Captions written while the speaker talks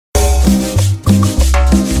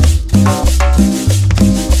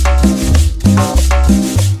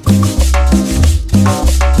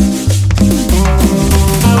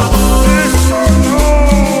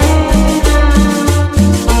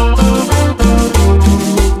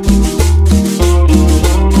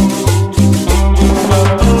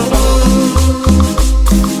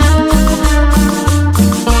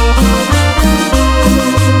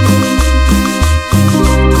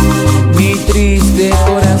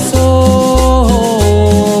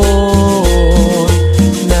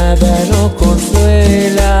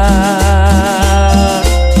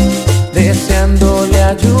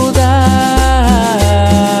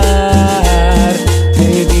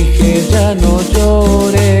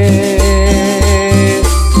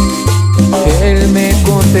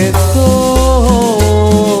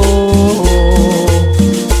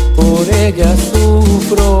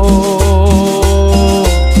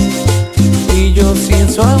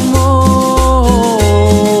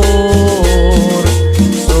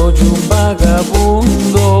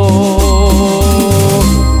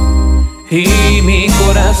Y mi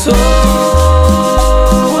corazón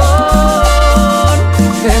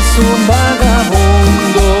es un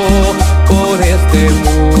vagabundo por este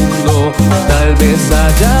mundo. Tal vez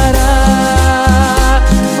hallará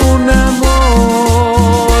un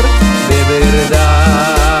amor de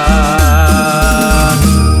verdad.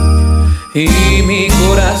 Y mi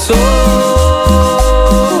corazón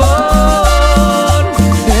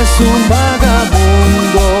es un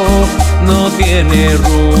vagabundo, no tiene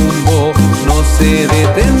rumbo, no se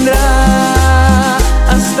detendrá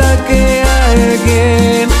hasta que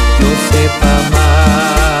alguien lo sepa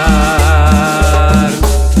amar.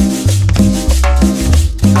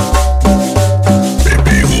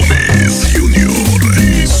 Pepe Gómez Jr.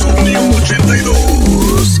 y Sonido 82.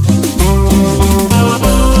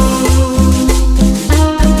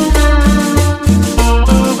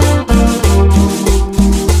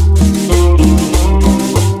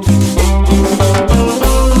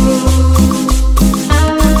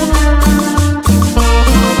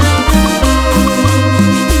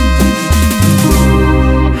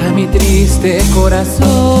 Triste corazón,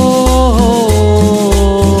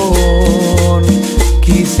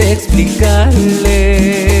 quise explicarle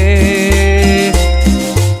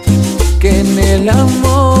que en el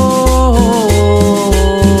amor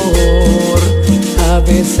a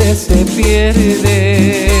veces se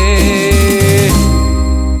pierde.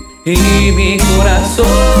 Y mi corazón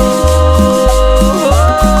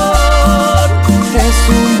es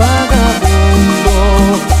un vagabundo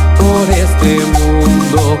por este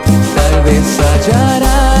mundo. Tal vez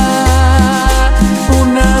hallará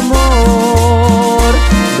un amor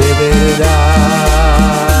de verdad.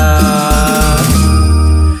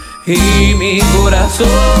 Y mi corazón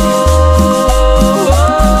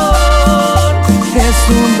es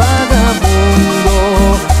un vagabundo,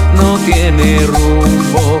 no tiene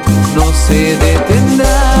rumbo, no se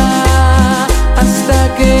detendrá hasta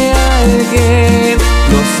que alguien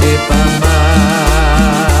lo sepa.